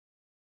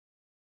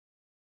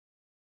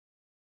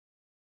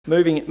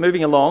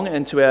Moving along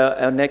and to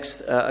our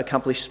next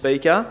accomplished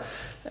speaker,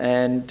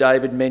 and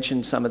David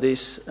mentioned some of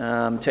this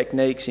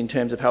techniques in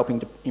terms of helping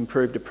to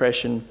improve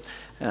depression.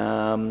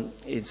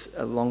 It's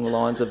along the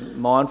lines of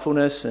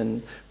mindfulness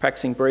and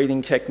practicing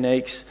breathing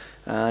techniques.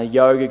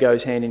 Yoga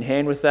goes hand in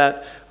hand with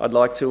that. I'd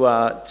like to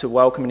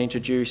welcome and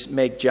introduce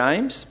Meg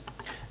James.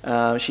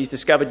 She's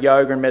discovered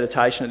yoga and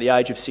meditation at the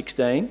age of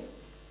 16,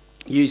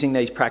 using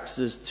these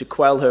practices to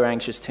quell her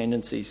anxious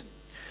tendencies.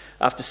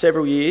 After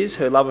several years,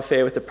 her love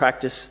affair with the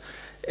practice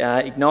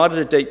ignited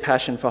a deep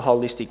passion for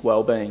holistic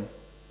well-being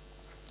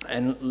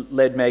and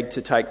led Meg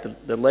to take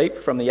the leap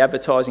from the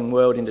advertising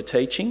world into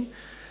teaching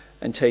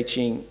and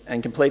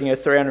completing her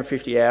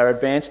 350-hour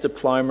advanced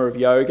diploma of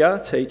yoga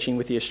teaching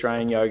with the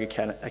Australian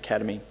Yoga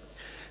Academy.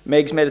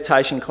 Meg's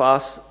meditation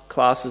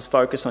classes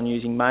focus on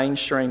using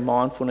mainstream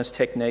mindfulness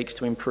techniques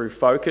to improve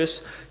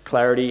focus,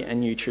 clarity and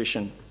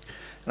nutrition.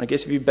 And I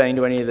guess if you've been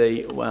to any of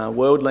the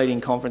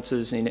world-leading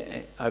conferences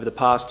over the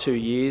past 2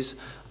 years,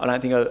 I don't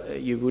think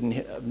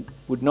you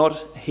would not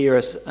hear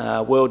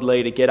a world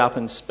leader get up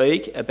and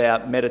speak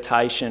about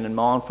meditation and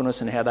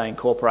mindfulness and how they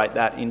incorporate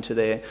that into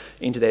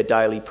their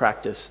daily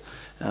practice.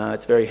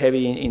 It's very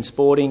heavy in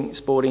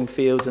sporting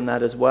fields and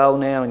that as well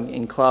now,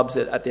 in clubs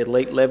at the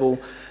elite level.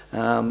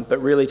 But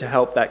really to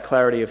help that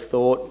clarity of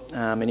thought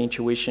and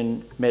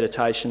intuition,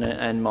 meditation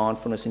and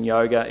mindfulness and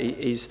yoga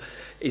is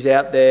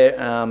out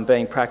there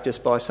being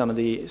practiced by some of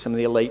the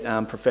elite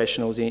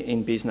professionals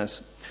in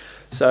business.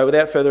 So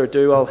without further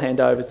ado, I'll hand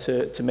over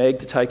to Meg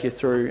to take you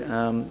through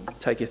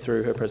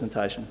her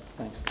presentation.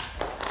 Thanks.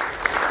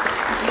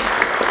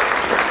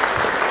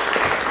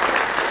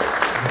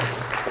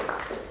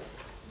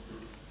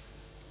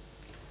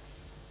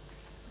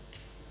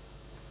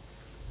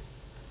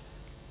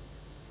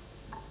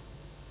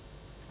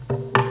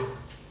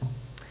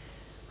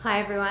 Hi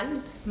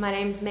everyone, my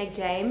name's Meg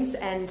James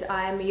and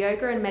I'm a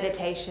yoga and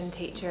meditation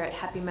teacher at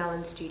Happy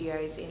Melon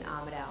Studios in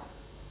Armidale.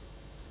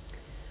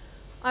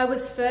 I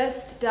was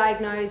first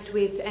diagnosed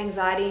with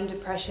anxiety and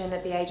depression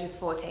at the age of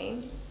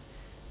 14,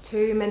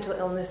 two mental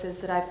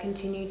illnesses that I've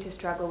continued to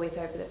struggle with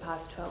over the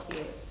past 12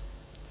 years.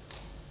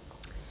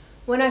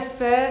 When I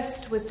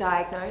first was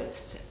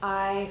diagnosed,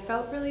 I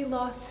felt really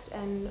lost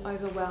and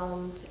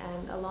overwhelmed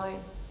and alone.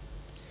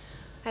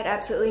 I had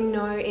absolutely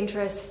no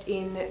interest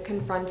in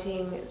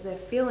confronting the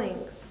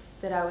feelings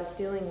that I was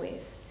dealing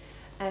with,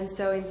 and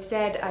so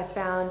instead I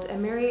found a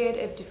myriad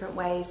of different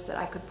ways that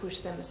I could push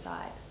them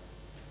aside.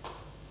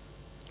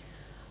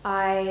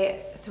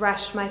 I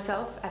thrashed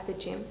myself at the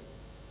gym.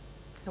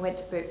 I went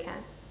to boot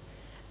camp,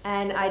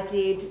 and I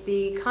did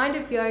the kind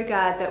of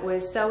yoga that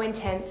was so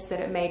intense that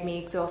it made me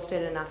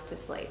exhausted enough to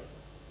sleep.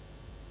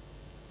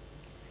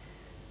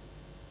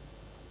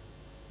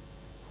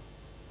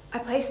 I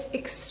placed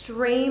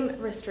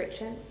extreme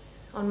restrictions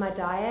on my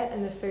diet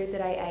and the food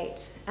that I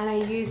ate, and I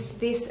used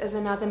this as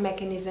another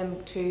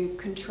mechanism to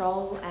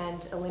control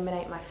and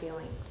eliminate my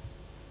feelings.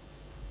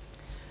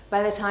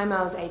 By the time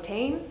I was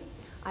 18,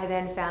 I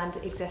then found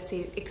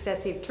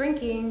excessive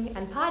drinking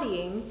and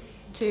partying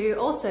to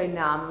also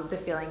numb the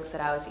feelings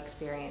that I was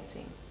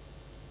experiencing.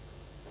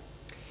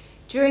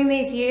 During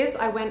these years,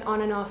 I went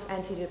on and off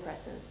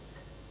antidepressants.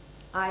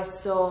 I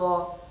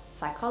saw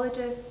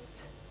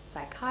psychologists,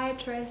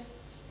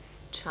 psychiatrists,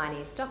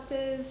 Chinese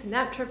doctors,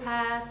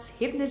 naturopaths,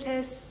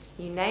 hypnotists,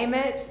 you name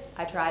it,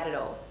 I tried it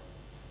all.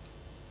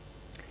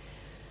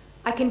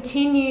 I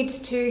continued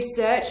to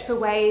search for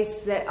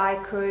ways that I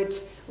could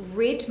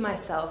rid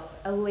myself,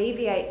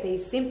 alleviate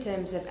these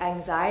symptoms of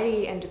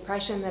anxiety and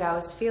depression that I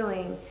was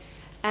feeling,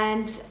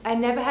 and I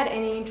never had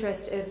any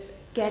interest of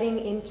getting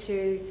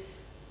into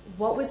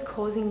what was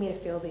causing me to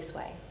feel this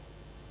way.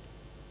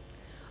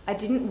 I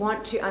didn't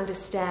want to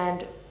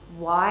understand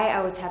why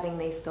I was having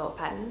these thought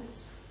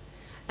patterns.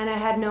 And I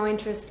had no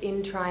interest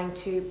in trying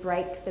to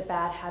break the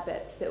bad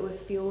habits that were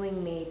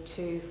fueling me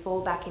to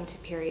fall back into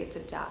periods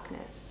of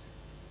darkness.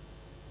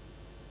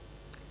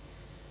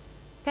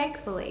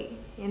 Thankfully,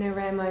 in a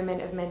rare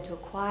moment of mental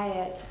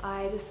quiet,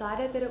 I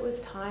decided that it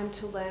was time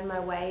to learn my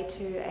way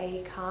to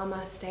a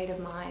calmer state of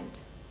mind.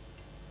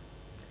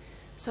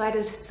 So I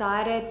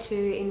decided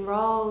to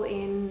enroll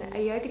in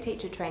a yoga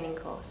teacher training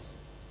course.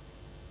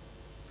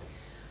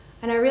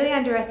 And I really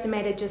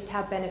underestimated just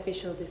how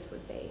beneficial this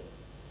would be.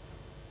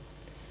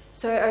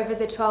 So over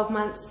the 12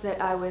 months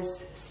that I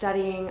was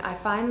studying, I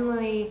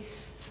finally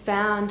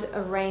found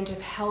a range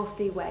of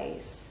healthy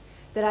ways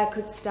that I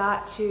could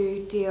start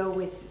to deal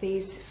with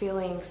these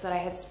feelings that I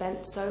had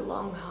spent so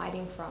long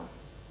hiding from.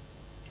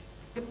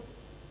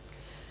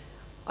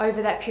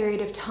 Over that period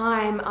of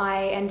time,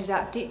 I ended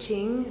up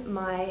ditching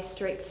my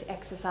strict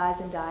exercise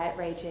and diet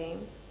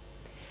regime,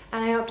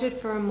 and I opted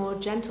for a more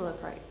gentle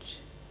approach.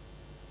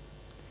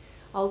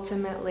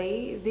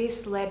 Ultimately,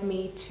 this led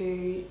me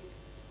to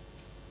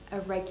a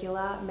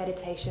regular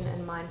meditation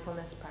and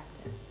mindfulness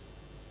practice.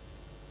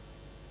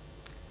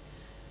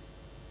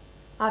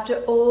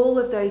 After all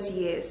of those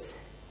years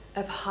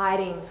of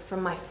hiding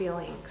from my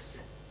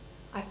feelings,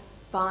 I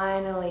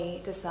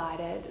finally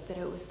decided that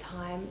it was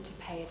time to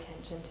pay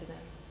attention to them.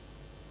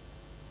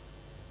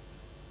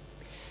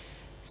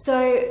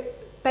 So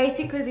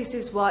basically this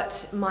is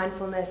what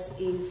mindfulness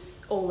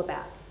is all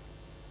about.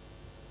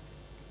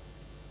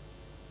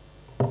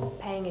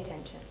 Paying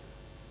attention.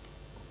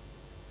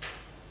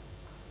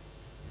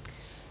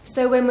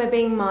 So when we're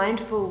being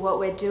mindful, what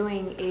we're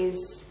doing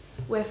is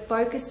we're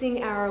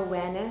focusing our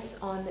awareness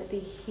on the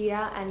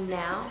here and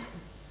now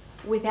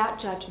without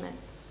judgment.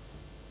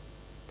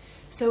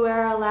 So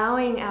we're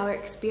allowing our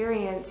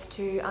experience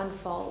to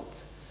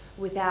unfold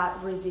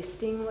without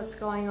resisting what's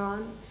going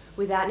on,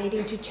 without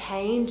needing to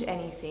change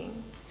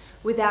anything,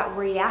 without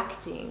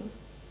reacting,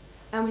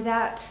 and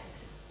without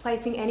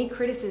placing any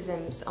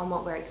criticisms on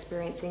what we're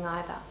experiencing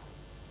either.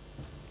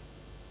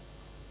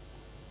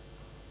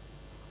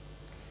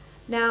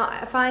 Now,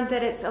 I find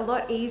that it's a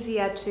lot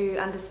easier to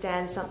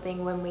understand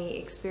something when we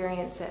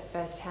experience it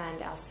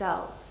firsthand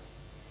ourselves.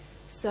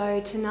 So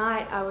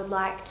tonight I would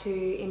like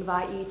to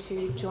invite you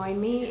to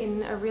join me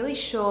in a really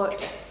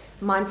short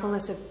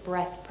mindfulness of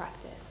breath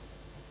practice.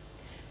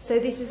 So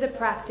this is a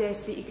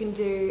practice that you can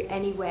do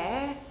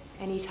anywhere,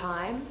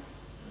 anytime,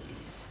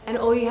 and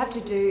all you have to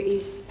do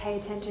is pay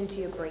attention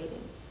to your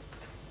breathing.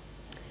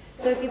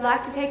 So if you'd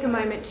like to take a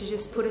moment to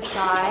just put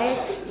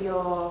aside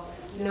your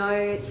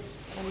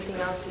notes, anything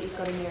else that you've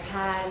got in your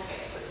hand,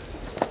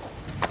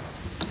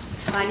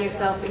 find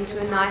yourself into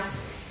a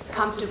nice,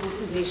 comfortable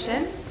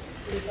position,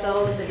 the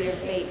soles of your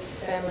feet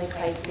firmly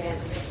placed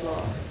against the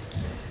floor.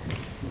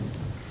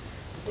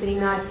 Sitting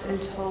nice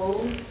and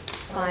tall,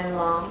 spine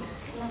long,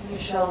 your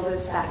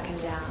shoulders back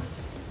and down.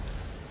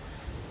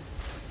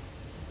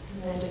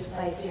 And then just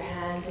place your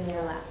hands in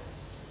your lap.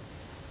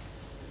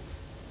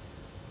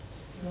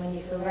 And when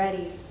you feel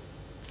ready,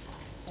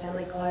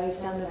 gently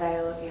close down the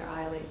veil of your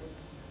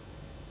eyelids.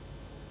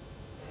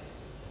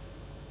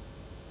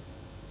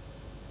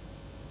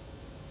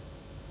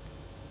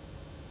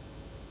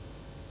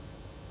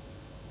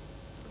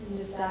 And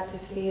just start to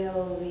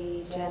feel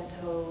the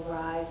gentle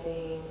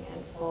rising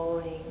and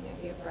falling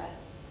of your breath.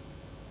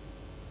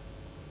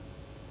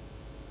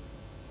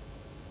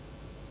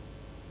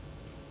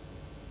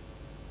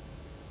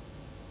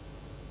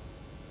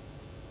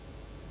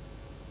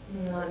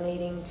 Not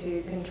needing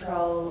to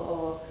control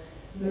or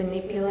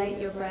manipulate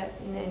your breath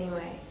in any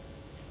way.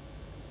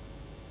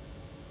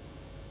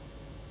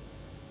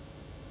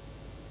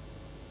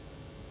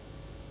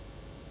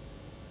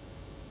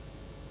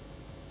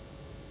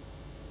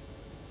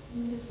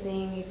 And just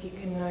seeing if you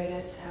can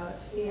notice how it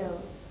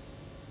feels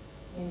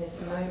in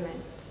this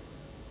moment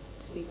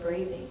to be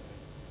breathing.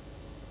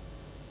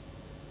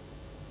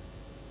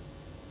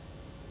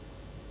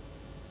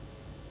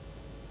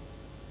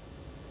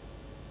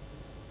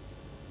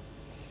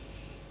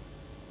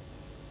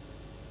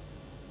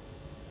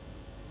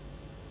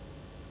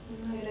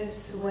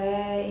 Notice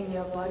where in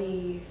your body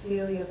you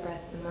feel your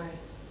breath the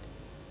most.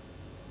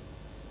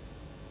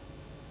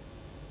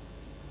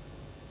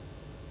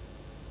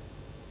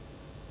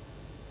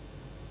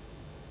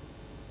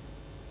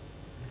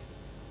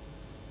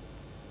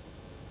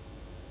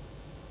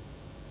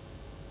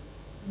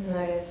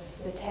 Notice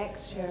the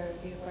texture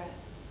of your breath.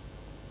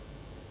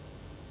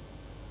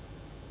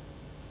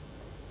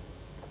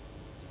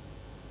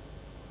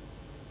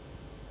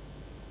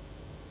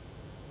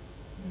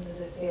 And does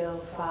it feel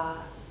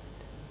fast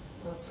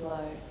or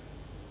slow?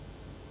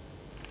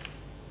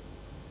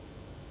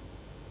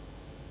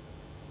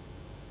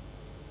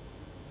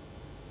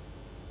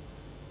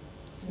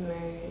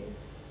 Smooth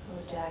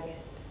or jagged?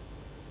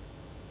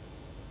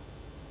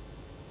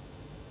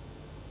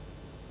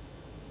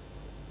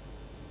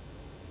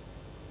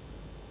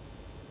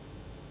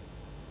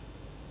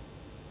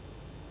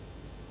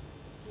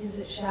 Is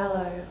it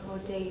shallow or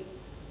deep?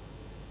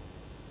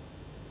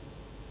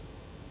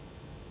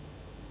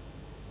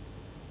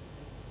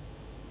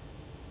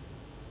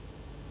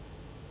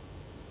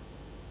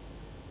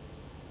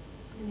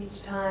 And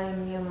each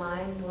time your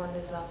mind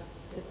wanders off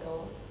to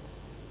thoughts,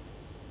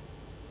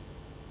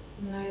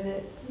 know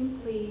that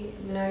simply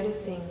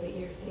noticing that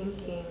you're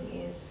thinking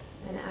is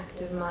an act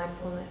of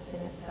mindfulness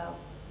in itself.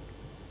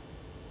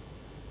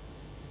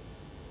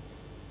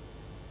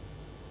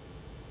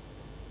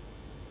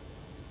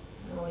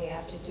 All you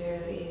have to do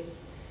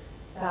is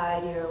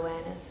guide your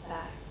awareness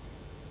back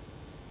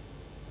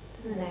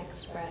to the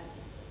next breath,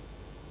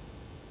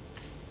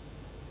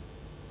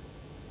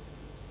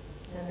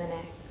 and the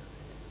next,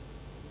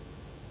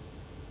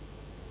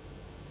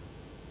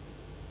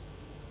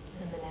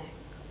 and the next.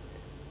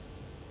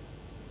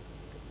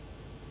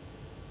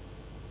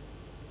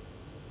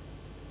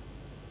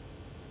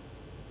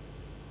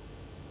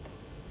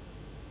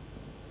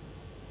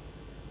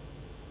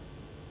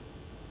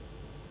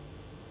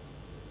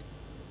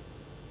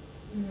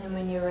 And then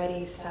when you're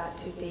ready, start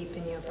to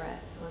deepen your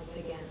breath once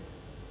again.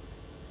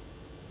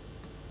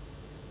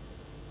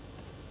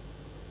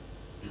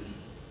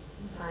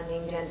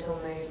 Finding gentle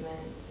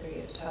movement through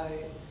your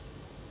toes,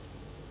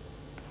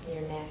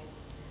 your neck,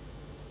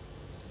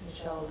 your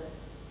shoulders.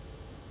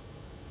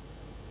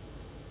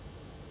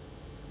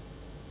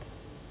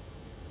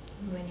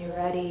 And when you're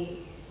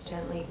ready,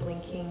 gently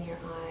blinking your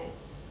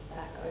eyes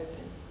back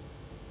open.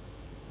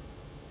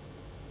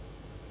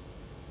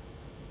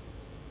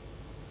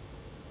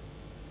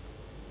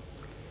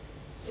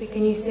 So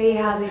can you see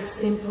how this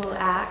simple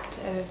act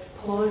of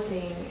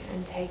pausing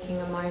and taking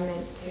a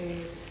moment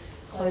to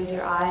close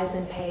your eyes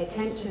and pay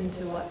attention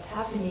to what's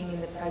happening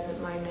in the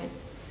present moment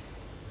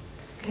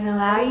can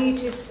allow you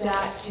to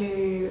start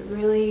to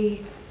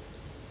really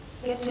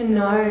get to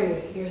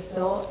know your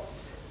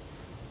thoughts,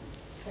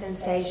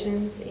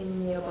 sensations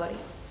in your body,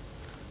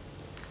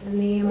 and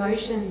the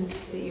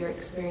emotions that you're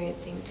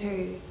experiencing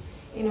too,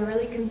 in a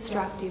really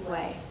constructive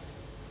way.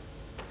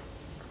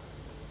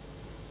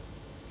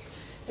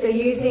 So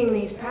using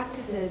these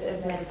practices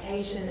of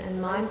meditation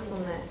and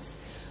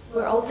mindfulness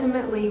were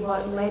ultimately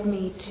what led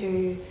me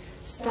to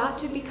start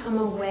to become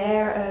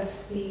aware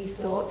of the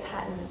thought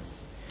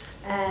patterns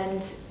and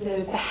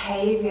the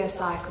behaviour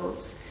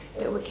cycles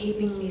that were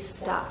keeping me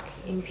stuck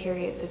in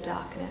periods of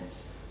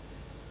darkness.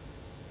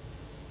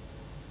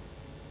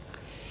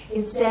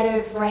 Instead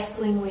of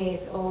wrestling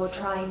with or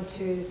trying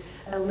to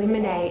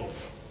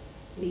eliminate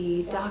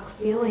the dark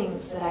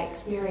feelings that I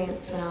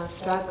experienced when I was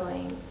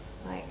struggling,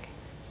 like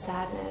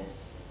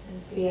sadness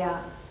and fear,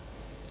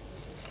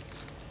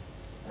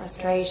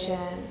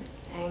 frustration,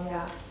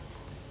 anger,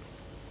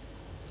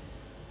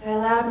 I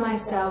allowed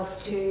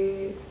myself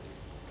to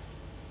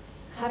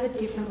have a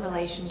different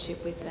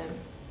relationship with them.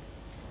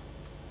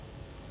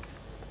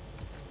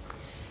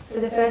 For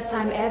the first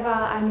time ever,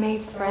 I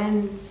made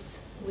friends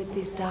with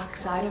this dark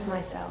side of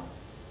myself.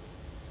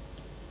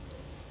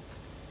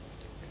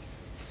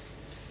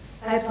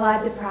 I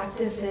applied the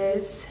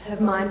practices of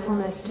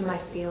mindfulness to my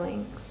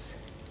feelings,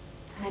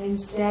 and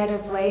instead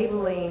of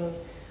labeling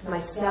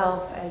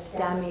myself as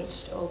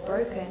damaged or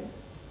broken,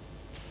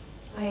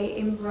 I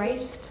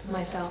embraced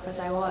myself as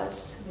I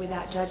was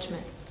without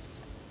judgment.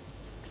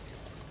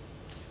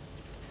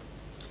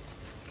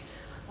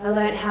 I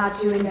learnt how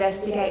to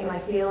investigate my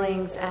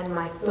feelings and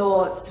my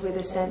thoughts with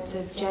a sense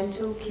of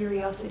gentle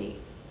curiosity.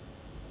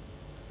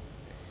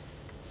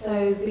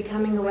 So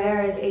becoming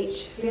aware as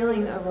each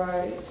feeling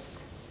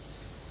arose.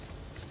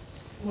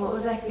 What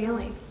was I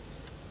feeling?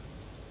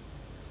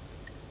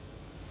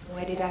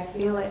 Where did I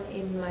feel it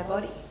in my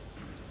body?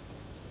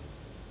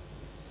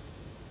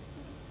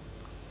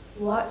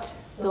 What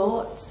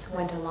thoughts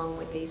went along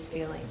with these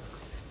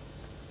feelings?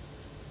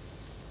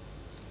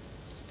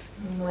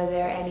 And were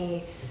there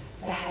any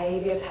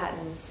behaviour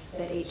patterns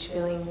that each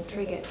feeling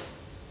triggered?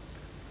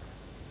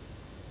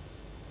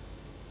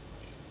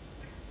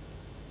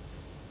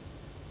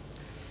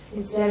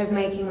 Instead of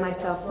making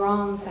myself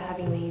wrong for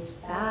having these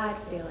bad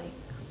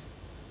feelings,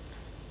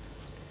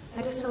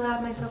 I just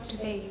allowed myself to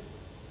be.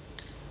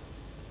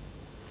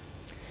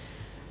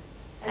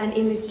 And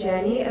in this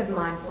journey of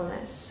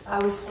mindfulness, I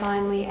was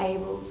finally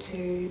able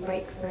to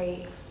break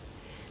free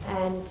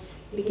and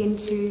begin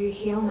to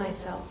heal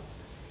myself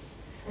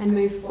and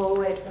move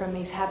forward from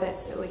these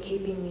habits that were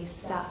keeping me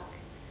stuck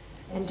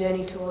and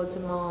journey towards a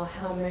more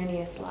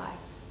harmonious life.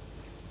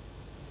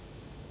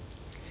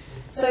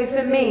 So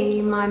for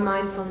me, my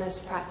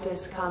mindfulness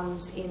practice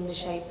comes in the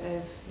shape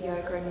of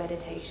yoga and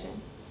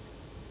meditation.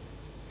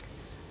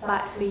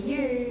 But for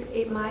you,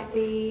 it might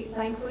be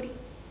playing footy,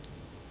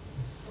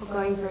 or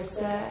going for a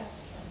surf,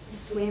 a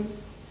swim.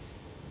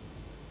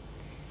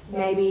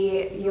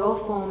 Maybe your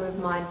form of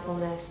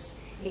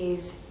mindfulness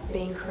is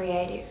being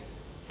creative,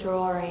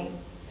 drawing,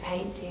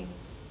 painting,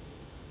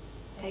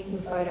 taking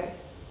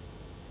photos.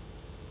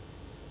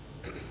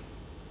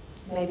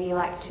 Maybe you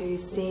like to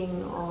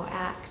sing or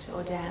act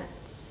or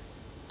dance.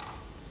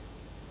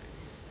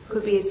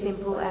 Could be as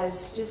simple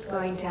as just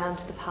going down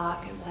to the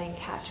park and playing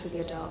catch with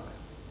your dog.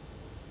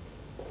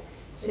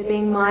 So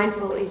being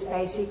mindful is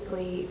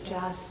basically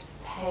just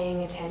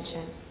paying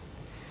attention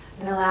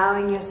and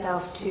allowing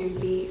yourself to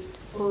be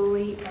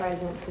fully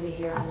present to the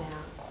here and now.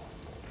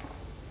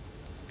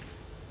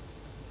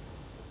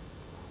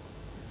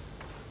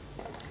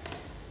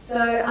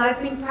 So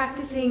I've been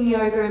practicing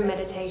yoga and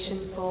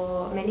meditation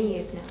for many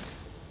years now.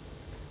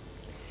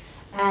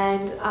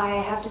 And I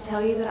have to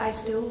tell you that I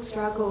still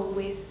struggle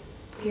with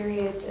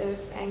periods of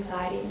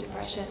anxiety and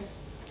depression.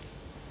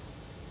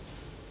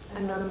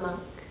 I'm not a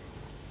monk.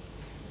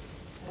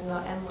 I'm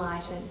not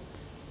enlightened.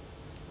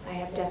 I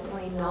have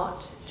definitely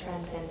not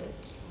transcended.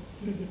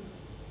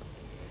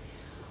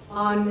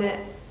 On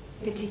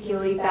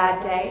particularly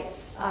bad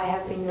days, I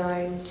have been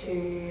known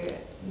to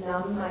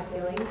numb my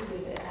feelings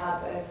with a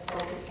tub of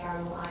salted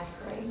caramel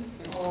ice cream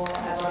or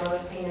a bottle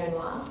of Pinot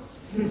Noir.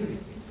 And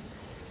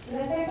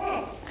that's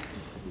okay.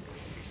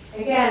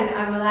 Again,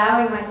 I'm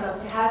allowing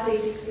myself to have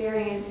these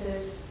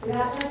experiences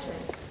without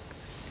judgment.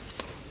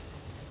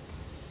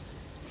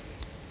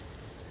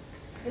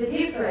 The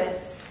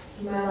difference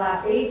in my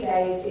life these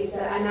days is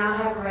that I now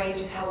have a range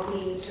of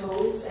healthy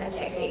tools and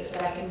techniques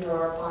that I can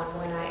draw upon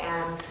when I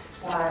am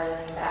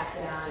spiraling back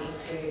down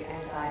into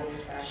anxiety and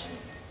depression.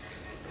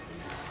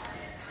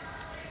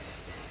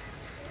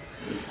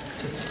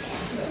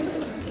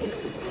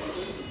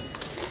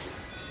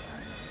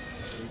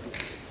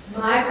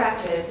 My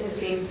practice has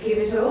been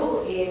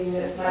pivotal in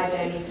my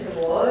journey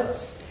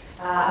towards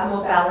a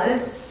more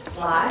balanced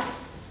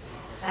life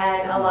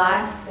and a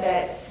life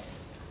that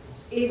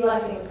is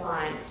less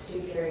inclined to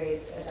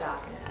periods of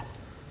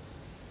darkness.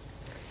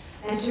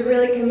 And to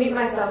really commit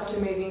myself to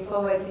moving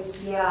forward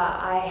this year,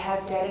 I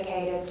have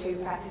dedicated to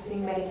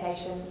practicing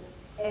meditation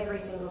every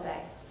single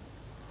day.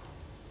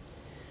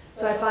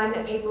 So I find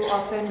that people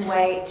often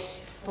wait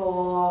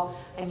for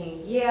a new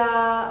year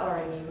or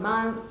a new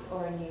month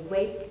or a new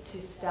week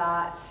to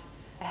start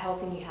a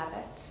healthy new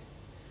habit.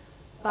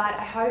 But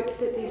I hope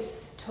that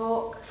this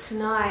talk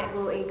tonight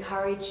will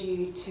encourage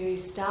you to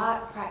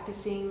start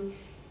practicing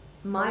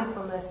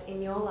mindfulness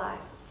in your life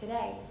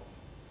today.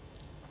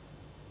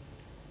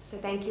 So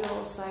thank you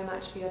all so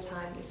much for your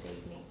time this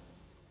evening.